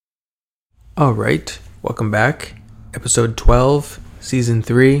All right, welcome back. Episode 12, Season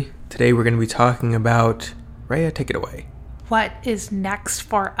 3. Today we're going to be talking about... Raya, take it away. What is next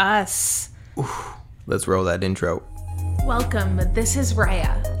for us? Let's roll that intro. Welcome, this is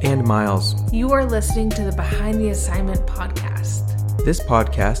Raya. And Miles. You are listening to the Behind the Assignment podcast. This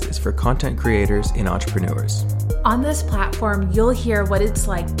podcast is for content creators and entrepreneurs. On this platform, you'll hear what it's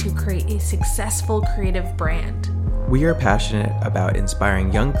like to create a successful creative brand. We are passionate about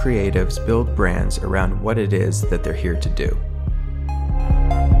inspiring young creatives build brands around what it is that they're here to do.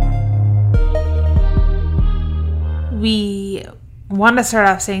 We want to start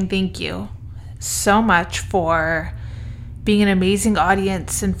off saying thank you so much for being an amazing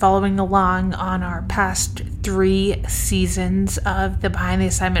audience and following along on our past 3 seasons of the Behind the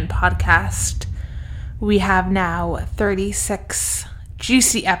Assignment podcast. We have now 36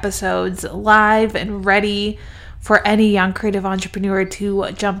 juicy episodes live and ready for any young creative entrepreneur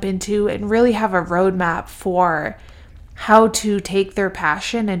to jump into and really have a roadmap for how to take their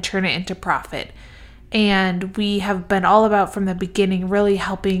passion and turn it into profit. And we have been all about from the beginning really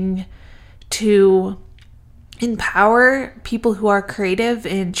helping to empower people who are creative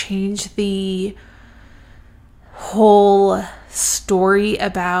and change the whole story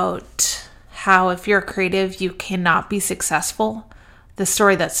about how if you're creative, you cannot be successful. The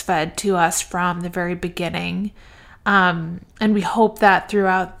story that's fed to us from the very beginning. And we hope that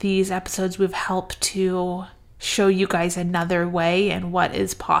throughout these episodes, we've helped to show you guys another way and what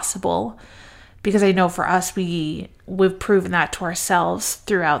is possible. Because I know for us, we've proven that to ourselves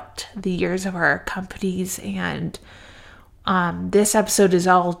throughout the years of our companies. And this episode is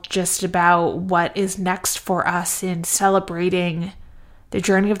all just about what is next for us in celebrating the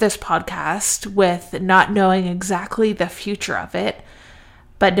journey of this podcast with not knowing exactly the future of it,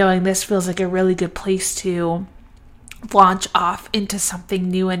 but knowing this feels like a really good place to launch off into something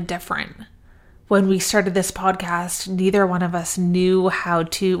new and different. When we started this podcast, neither one of us knew how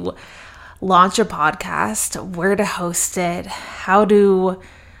to launch a podcast, where to host it, how to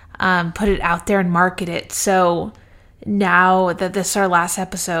put it out there and market it. So now that this is our last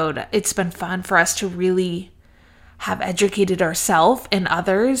episode, it's been fun for us to really have educated ourselves and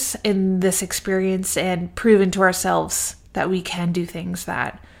others in this experience and proven to ourselves that we can do things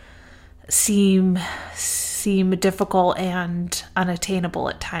that seem difficult and unattainable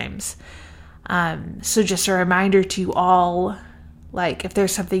at times. So just a reminder to you all, like if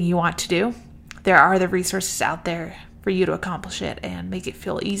there's something you want to do, there are the resources out there for you to accomplish it and make it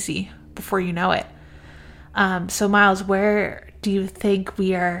feel easy before you know it. So Miles, where do you think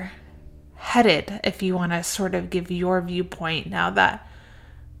we are headed, if you want to sort of give your viewpoint now that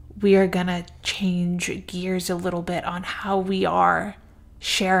we are going to change gears a little bit on how we are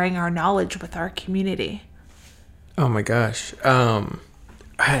sharing our knowledge with our community? Oh my gosh. I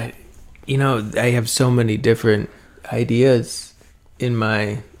have so many different ideas in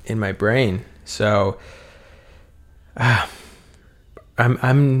my brain. So I'm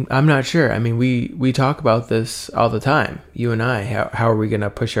not sure. I mean, we talk about this all the time, you and I. How are we going to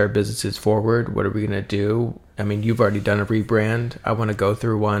push our businesses forward? What are we going to do? I mean, you've already done a rebrand. I want to go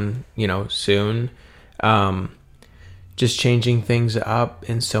through one, soon. Just changing things up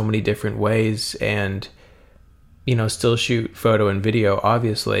in so many different ways and, still shoot photo and video,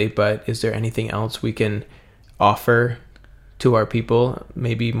 obviously, but is there anything else we can offer to our people,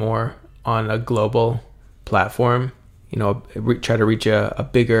 maybe more on a global platform, try to reach a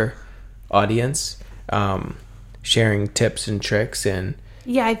bigger audience, sharing tips and tricks. And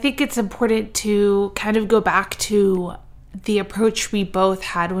yeah, I think it's important to kind of go back to the approach we both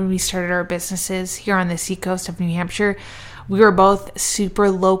had when we started our businesses here on the seacoast of New Hampshire. We were both super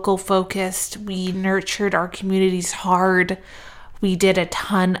local focused. We nurtured our communities hard. We did a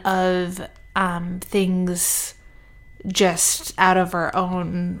ton of things just out of our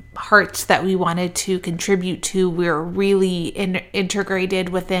own hearts that we wanted to contribute to. We were really integrated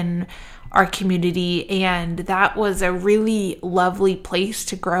within our community, and that was a really lovely place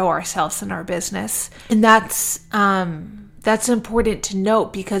to grow ourselves and our business. And that's important to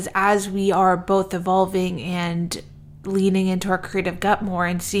note, because as we are both evolving and leaning into our creative gut more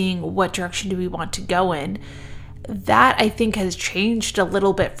and seeing what direction do we want to go in, that I think has changed a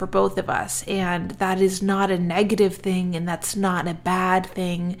little bit for both of us. And that is not a negative thing, and that's not a bad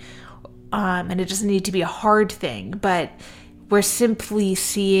thing. And it doesn't need to be a hard thing, but we're simply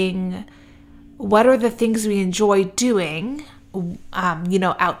seeing what are the things we enjoy doing,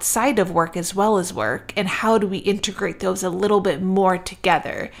 outside of work as well as work, and how do we integrate those a little bit more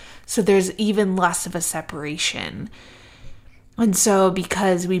together so there's even less of a separation. And so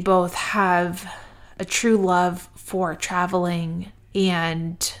because we both have a true love for traveling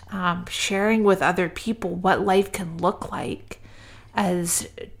and sharing with other people what life can look like as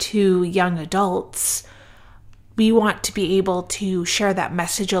two young adults, we want to be able to share that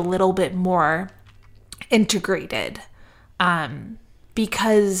message a little bit more integrated.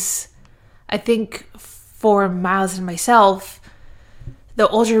 Because I think for Miles and myself, the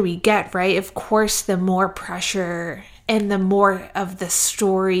older we get, right, of course, the more pressure and the more of the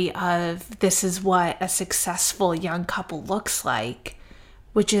story of this is what a successful young couple looks like,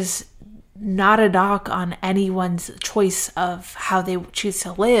 which is not a knock on anyone's choice of how they choose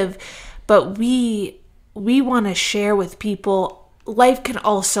to live. But we want to share with people, life can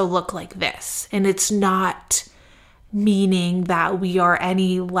also look like this. And it's not meaning that we are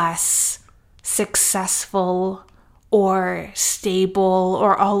any less successful or stable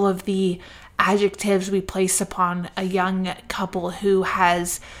or all of the adjectives we place upon a young couple who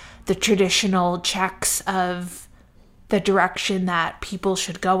has the traditional checks of the direction that people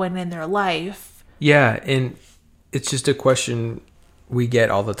should go in their life. Yeah, and it's just a question we get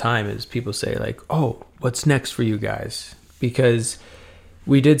all the time is people say like, oh, what's next for you guys? Because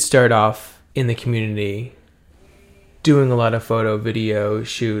we did start off in the community doing a lot of photo, video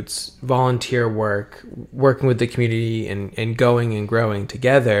shoots, volunteer work, working with the community and going and growing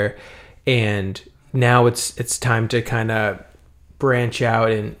together. And now it's time to kind of branch out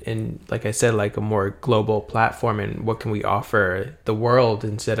and like I said, like a more global platform and what can we offer the world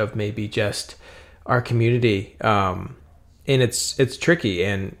instead of maybe just our community. And it's tricky,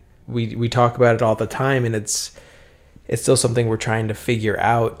 and we talk about it all the time, and it's still something we're trying to figure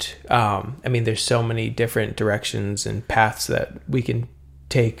out. I mean, there's so many different directions and paths that we can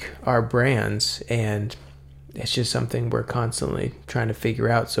take our brands, and it's just something we're constantly trying to figure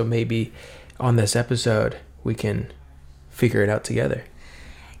out. So maybe on this episode, we can figure it out together.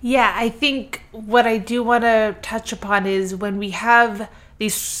 Yeah, I think what I do want to touch upon is when we have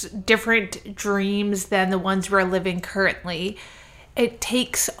these different dreams than the ones we're living currently, it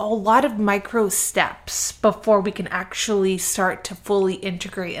takes a lot of micro steps before we can actually start to fully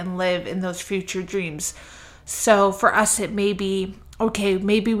integrate and live in those future dreams. So for us, it may be, okay,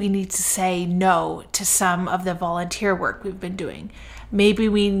 maybe we need to say no to some of the volunteer work we've been doing. Maybe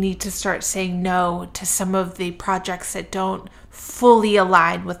we need to start saying no to some of the projects that don't fully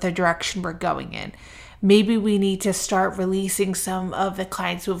align with the direction we're going in. Maybe we need to start releasing some of the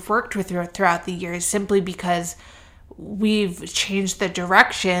clients we've worked with throughout the years simply because we've changed the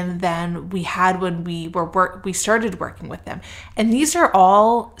direction than we had when we started working with them. And these are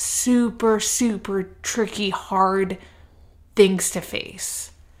all super, super tricky, hard things to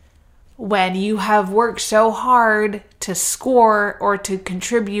face. When you have worked so hard to score or to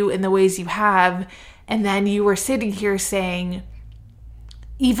contribute in the ways you have, and then you were sitting here saying,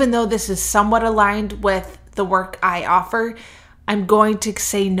 even though this is somewhat aligned with the work I offer, I'm going to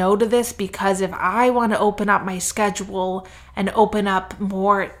say no to this because if I want to open up my schedule and open up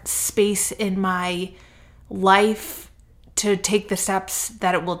more space in my life to take the steps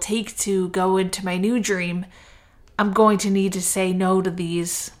that it will take to go into my new dream, I'm going to need to say no to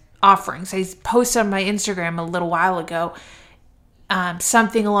these offerings. I posted on my Instagram a little while ago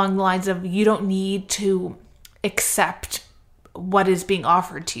something along the lines of, you don't need to accept what is being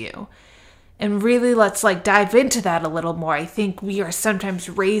offered to you. And really, let's dive into that a little more. I think we are sometimes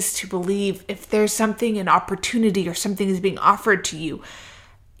raised to believe if there's something, an opportunity or something is being offered to you,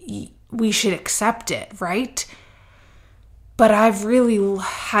 we should accept it, right? But I've really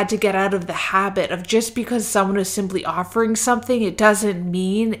had to get out of the habit of just because someone is simply offering something, it doesn't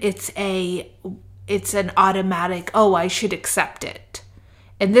mean it's an automatic, oh, I should accept it.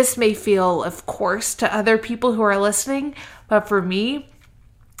 And this may feel, of course, to other people who are listening, but for me,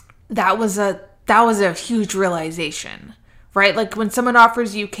 that was a huge realization, right? Like when someone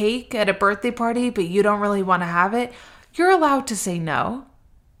offers you cake at a birthday party, but you don't really want to have it, you're allowed to say no,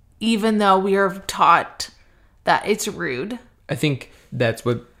 even though we are taught that it's rude. I think that's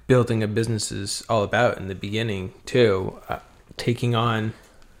what building a business is all about in the beginning too. Taking on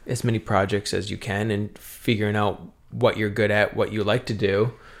as many projects as you can and figuring out what you're good at, what you like to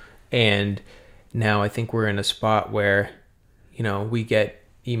do. And now I think we're in a spot where, we get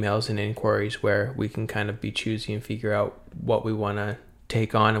emails and inquiries where we can kind of be choosy and figure out what we want to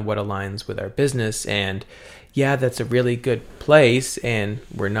take on and what aligns with our business. And yeah, that's a really good place. And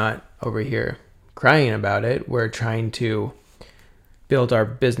we're not over here crying about it. We're trying to build our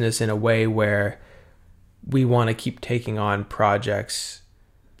business in a way where we want to keep taking on projects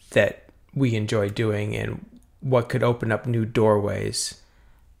that we enjoy doing and what could open up new doorways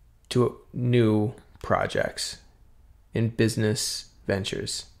to new projects in business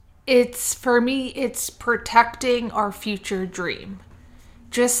ventures. For me, it's protecting our future dream.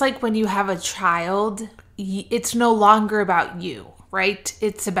 Just like when you have a child, it's no longer about you, right?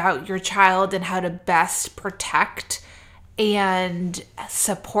 It's about your child and how to best protect and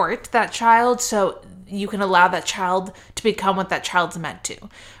support that child so you can allow that child to become what that child's meant to,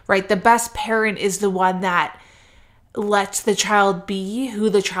 right? The best parent is the one that lets the child be who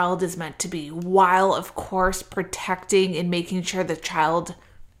the child is meant to be, while of course protecting and making sure the child,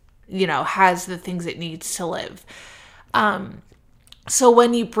 has the things it needs to live. So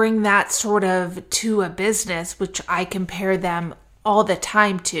when you bring that sort of to a business, which I compare them all the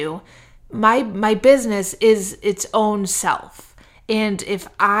time to, my business is its own self. And if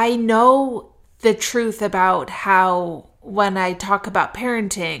I know the truth about how, when I talk about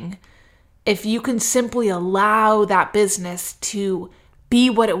parenting, if you can simply allow that business to be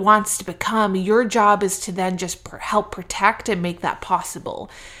what it wants to become, your job is to then just help protect and make that possible.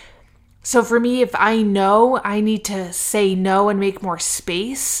 So for me, if I know I need to say no and make more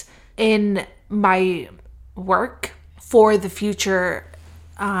space in my work for the future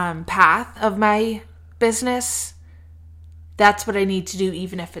path of my business, that's what I need to do,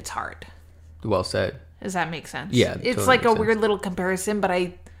 even if it's hard. Well said. Does that make sense? Yeah. It's totally like a makes weird sense. little comparison, but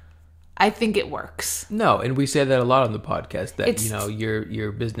I think it works. No, and we say that a lot on the podcast, that,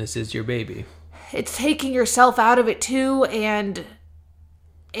 your business is your baby. It's taking yourself out of it too, and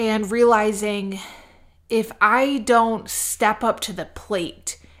realizing if I don't step up to the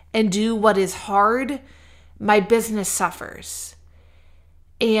plate and do what is hard, my business suffers.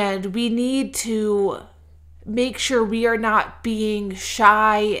 And we need to make sure we are not being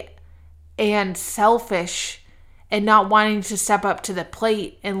shy and selfish and not wanting to step up to the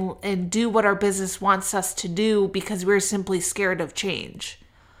plate and do what our business wants us to do because we're simply scared of change.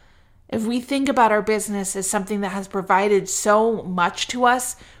 If we think about our business as something that has provided so much to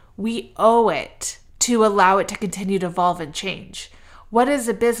us, we owe it to allow it to continue to evolve and change. What is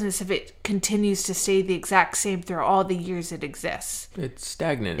a business if it continues to stay the exact same through all the years it exists? It's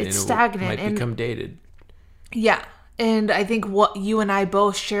stagnant. It's and stagnant. It might become dated. Yeah. And I think what you and I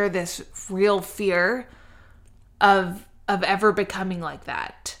both share this real fear of ever becoming like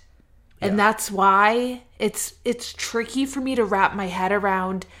that. And that's why it's tricky for me to wrap my head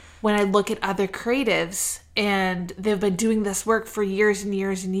around when I look at other creatives and they've been doing this work for years and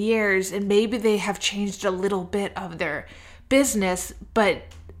years and years, and maybe they have changed a little bit of their business, but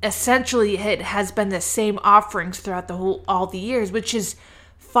essentially it has been the same offerings throughout all the years, which is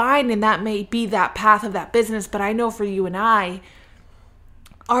fine, and that may be that path of that business. But I know for you and I,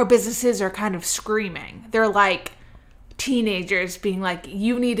 our businesses are kind of screaming. They're like teenagers being like,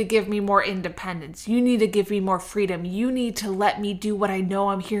 you need to give me more independence. You need to give me more freedom. You need to let me do what I know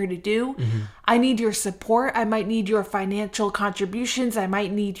I'm here to do. Mm-hmm. I need your support. I might need your financial contributions. I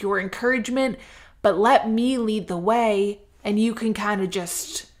might need your encouragement, but let me lead the way, and you can kind of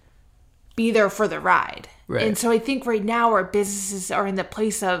just be there for the ride. Right. And so I think right now our businesses are in the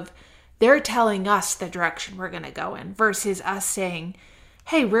place of, they're telling us the direction we're going to go in versus us saying,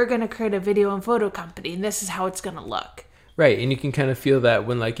 hey, we're going to create a video and photo company and this is how it's going to look. Right. And you can kind of feel that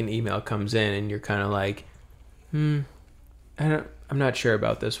when like an email comes in and you're kind of like, I'm not sure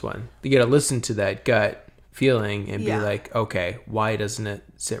about this one. You got to listen to that gut feeling and be like, okay, why doesn't it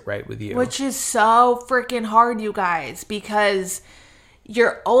sit right with you? Which is so freaking hard, you guys, because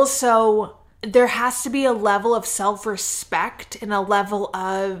you're also, there has to be a level of self-respect and a level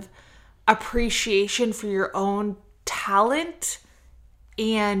of appreciation for your own talent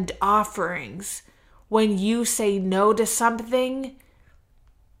and offerings when you say no to something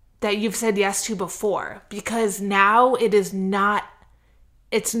that you've said yes to before, because now it's not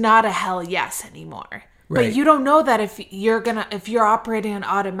a hell yes anymore. Right. But you don't know that if you're operating on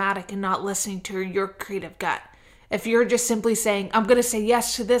automatic and not listening to your creative gut. If you're just simply saying, I'm going to say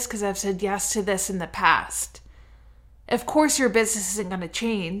yes to this because I've said yes to this in the past. Of course your business isn't going to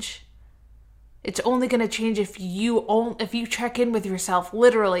change. It's only going to change if you check in with yourself,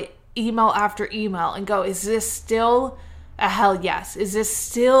 literally email after email, and go, is this still a hell yes? Is this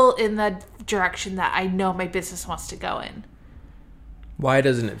still in the direction that I know my business wants to go in? Why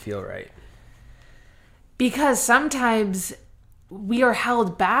doesn't it feel right? Because sometimes we are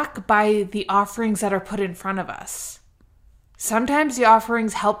held back by the offerings that are put in front of us. Sometimes the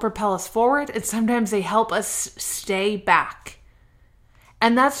offerings help propel us forward, and sometimes they help us stay back.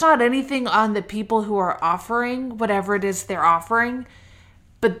 And that's not anything on the people who are offering whatever it is they're offering,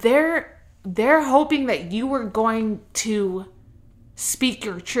 but they're hoping that you are going to speak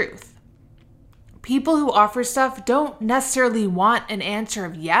your truth. People who offer stuff don't necessarily want an answer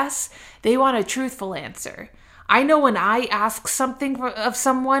of yes. They want a truthful answer. I know when I ask something of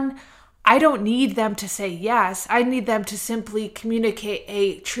someone, I don't need them to say yes. I need them to simply communicate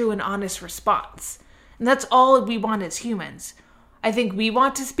a true and honest response. And that's all we want as humans. I think we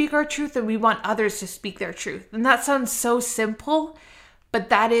want to speak our truth and we want others to speak their truth. And that sounds so simple, but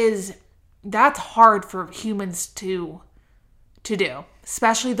that's hard for humans to do,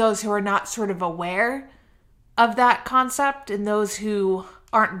 especially those who are not sort of aware of that concept and those who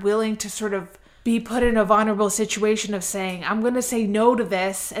aren't willing to sort of be put in a vulnerable situation of saying, I'm going to say no to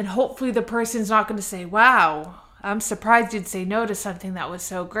this, and hopefully the person's not going to say, wow, I'm surprised you'd say no to something that was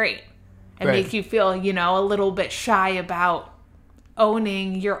so great, and Right. make you feel, a little bit shy about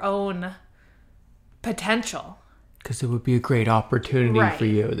owning your own potential. Because it would be a great opportunity Right. for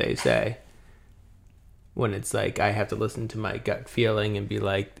you, they say. When it's like, I have to listen to my gut feeling and be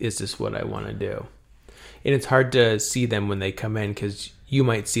like, is this what I want to do? And it's hard to see them when they come in because you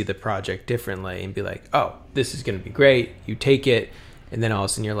might see the project differently and be like, oh, this is going to be great. You take it. And then all of a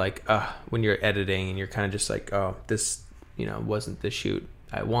sudden you're like, when you're editing and you're kind of just like, oh, this, wasn't the shoot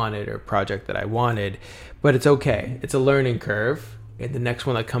I wanted or project that I wanted. But it's okay. It's a learning curve. And the next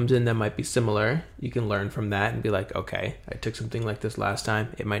one that comes in that might be similar, you can learn from that and be like, okay, I took something like this last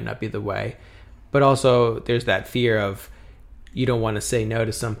time. It might not be the way. But also there's that fear of you don't want to say no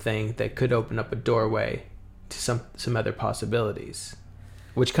to something that could open up a doorway to some other possibilities,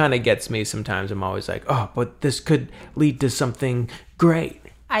 which kind of gets me sometimes. I'm always like, oh, but this could lead to something great.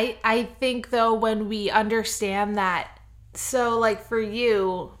 I think, though, when we understand that, so, like, for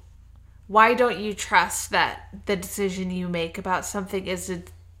you, why don't you trust that the decision you make about something is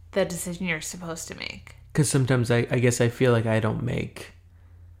the decision you're supposed to make? Because sometimes I guess I feel like I don't make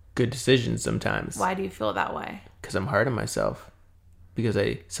good decisions sometimes. Why do you feel that way? Because I'm hard on myself. Because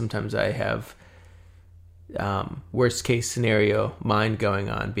sometimes I have worst case scenario mind going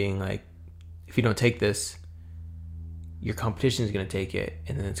on, being like, if you don't take this, your competition is going to take it,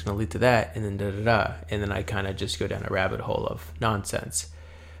 and then it's going to lead to that, and then da-da-da. And then I kind of just go down a rabbit hole of nonsense.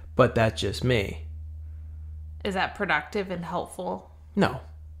 But that's just me. Is that productive and helpful? No.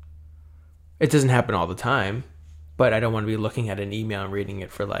 It doesn't happen all the time, but I don't want to be looking at an email and reading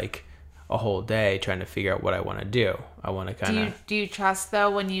it for like a whole day trying to figure out what I want to do. I want to kind of... Do you trust,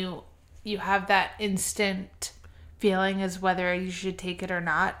 though, when you have that instant feeling as whether you should take it or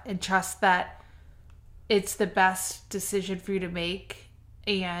not, and trust that it's the best decision for you to make,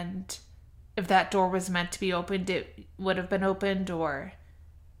 and if that door was meant to be opened, it would have been opened, or...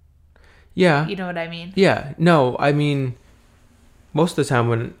 Yeah. You know what I mean? Yeah. No, I mean, most of the time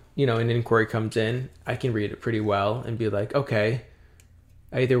when, an inquiry comes in, I can read it pretty well and be like, okay,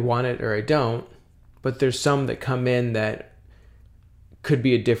 I either want it or I don't. But there's some that come in that could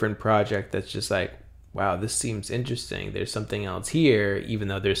be a different project that's just like, wow, this seems interesting. There's something else here, even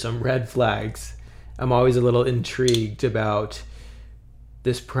though there's some red flags. I'm always a little intrigued about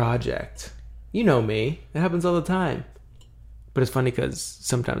this project. You know me. It happens all the time. But it's funny because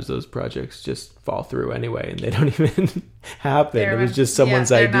sometimes those projects just fall through anyway and they don't even happen. It was just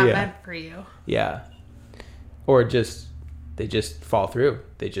someone's idea. They're not meant for you. Yeah. Or they just fall through.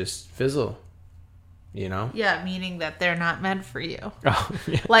 They just fizzle, Yeah, meaning that they're not meant for you. Oh,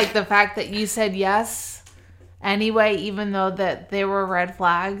 yeah. Like the fact that you said yes anyway, even though that they were red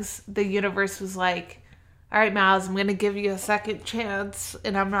flags, the universe was like, all right, Miles, I'm going to give you a second chance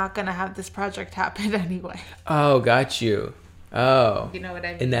and I'm not going to have this project happen anyway. Oh, got you. Oh. You know what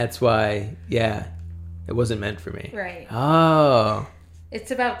I mean? And that's why, yeah, it wasn't meant for me. Right. Oh.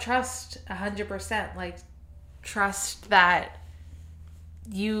 It's about trust 100%. Like, trust that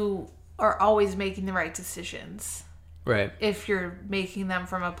you are always making the right decisions. Right. If you're making them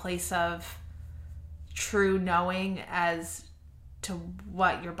from a place of true knowing as to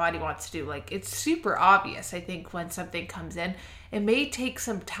what your body wants to do. Like, it's super obvious, I think, when something comes in. It may take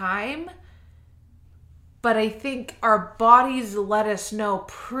some time, but I think our bodies let us know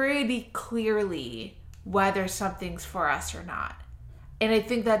pretty clearly whether something's for us or not. And I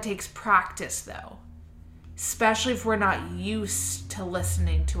think that takes practice, though. Especially if we're not used to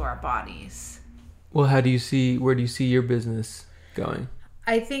listening to our bodies. Well, where do you see your business going?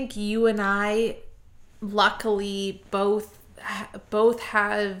 I think you and I, luckily, both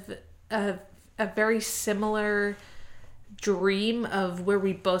have a very similar dream of where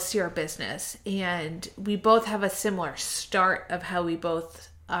we both see our business, and we both have a similar start of how we both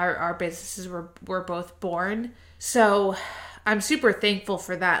our businesses were both born. So I'm super thankful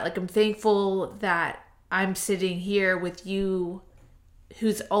for that. Like, I'm thankful that I'm sitting here with you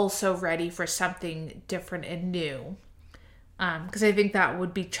who's also ready for something different and new. Because I think that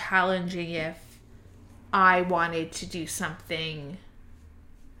would be challenging if I wanted to do something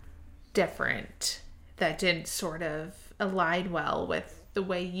different that didn't sort of align well with the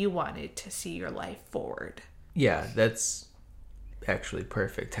way you wanted to see your life forward. Yeah, that's actually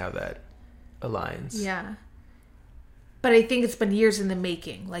perfect how that aligns. Yeah. But I think it's been years in the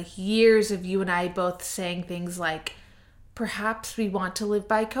making, like years of you and I both saying things like, perhaps we want to live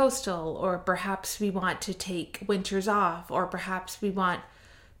bi-coastal, or perhaps we want to take winters off, or perhaps we want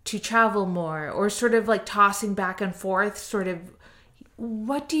to travel more, or sort of like tossing back and forth, sort of,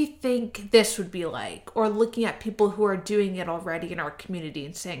 what do you think this would be like? Or looking at people who are doing it already in our community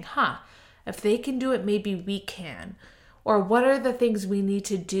and saying, if they can do it, maybe we can. Or what are the things we need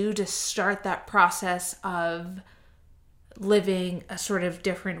to do to start that process of living a sort of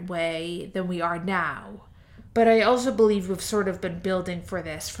different way than we are now? But I also believe we've sort of been building for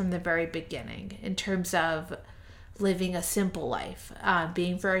this from the very beginning in terms of living a simple life,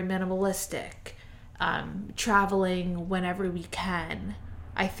 being very minimalistic, traveling whenever we can.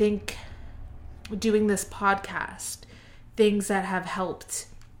 I think doing this podcast, things that have helped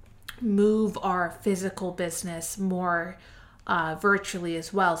move our physical business more virtually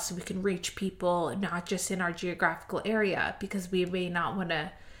as well, so we can reach people not just in our geographical area, because we may not want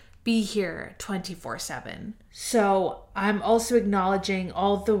to be here 24/7. So I'm also acknowledging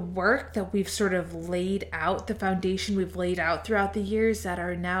all the work that we've sort of laid out, the foundation we've laid out throughout the years that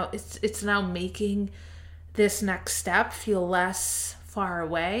are now, it's now making this next step feel less far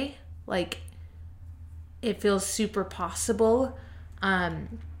away. Like it feels super possible.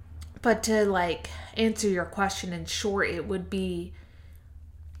 But to like answer your question in short, it would be,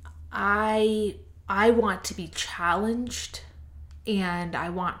 I want to be challenged, and I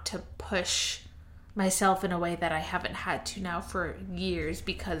want to push myself in a way that I haven't had to now for years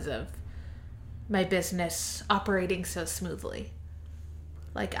because of my business operating so smoothly.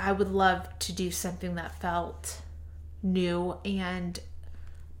 Like I would love to do something that felt new and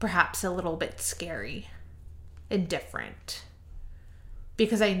perhaps a little bit scary and different,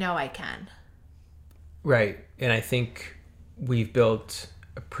 because I know I can. Right. And I think we've built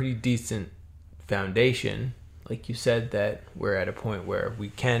a pretty decent foundation. Like you said, that we're at a point where we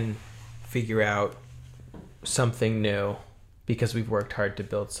can figure out something new because we've worked hard to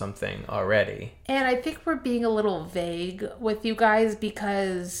build something already. And I think we're being a little vague with you guys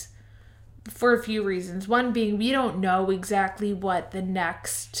because for a few reasons. One being, we don't know exactly what the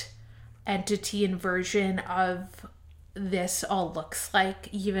next entity and version of this all looks like.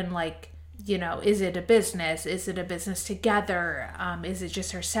 Even like, you know, is it a business? Is it a business together? Is it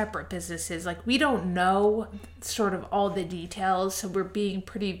just our separate businesses? Like, we don't know sort of all the details, so we're being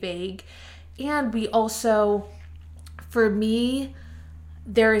pretty vague. And we also, for me,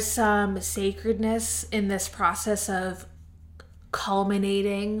 there is some sacredness in this process of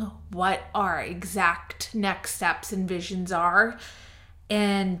culminating what our exact next steps and visions are,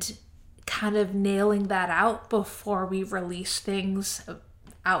 and kind of nailing that out before we release things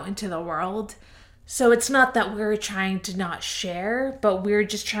out into the world. So it's not that we're trying to not share, but we're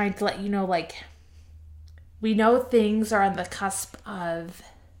just trying to let you know, like, we know things are on the cusp of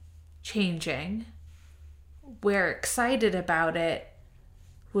changing. We're excited about it.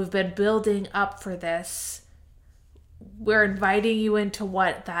 We've been building up for this. We're inviting you into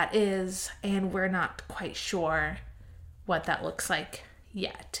what that is, and we're not quite sure what that looks like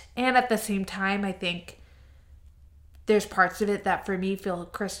yet. And at the same time, I think there's parts of it that for me feel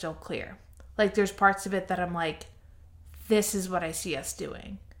crystal clear. Like, there's parts of it that I'm like, this is what I see us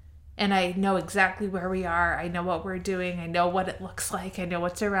doing. And I know exactly where we are. I know what we're doing. I know what it looks like. I know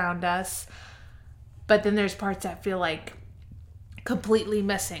what's around us. But then there's parts that feel like completely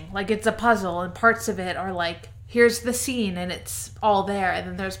missing. Like it's a puzzle, and parts of it are like, here's the scene and it's all there. And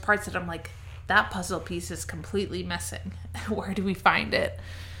then there's parts that I'm like, that puzzle piece is completely missing. Where do we find it?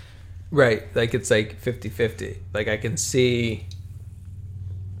 Right. Like it's like 50-50. Like I can see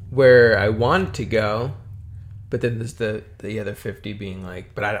where I want to go, but then there's the other 50 being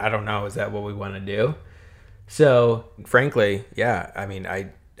like, but I don't know. Is that what we want to do? So frankly, yeah, I mean,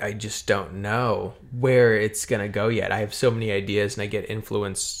 I just don't know where it's going to go yet. I have so many ideas and I get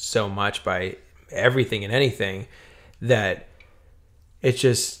influenced so much by everything and anything that it's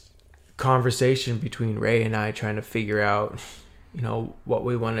just conversation between Ray and I trying to figure out, you know, what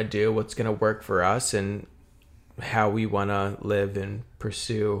we want to do, what's going to work for us, and how we want to live and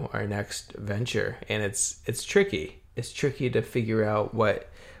pursue our next venture. And it's tricky. It's tricky to figure out what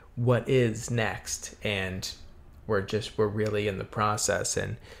is next. And we're really in the process.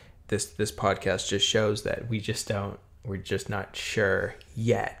 And this podcast just shows that we're just not sure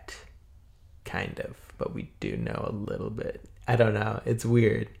yet, kind of, but we do know a little bit. I don't know. It's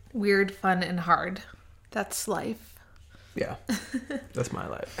weird. Weird, fun, and hard. That's life. Yeah. That's my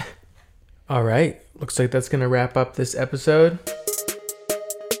life. All right. Looks like that's going to wrap up this episode.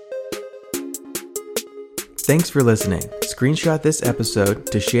 Thanks for listening. Screenshot this episode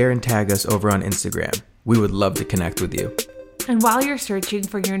to share and tag us over on Instagram. We would love to connect with you. And while you're searching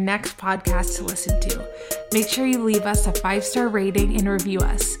for your next podcast to listen to, make sure you leave us a 5-star rating and review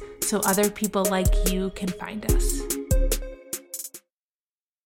us so other people like you can find us.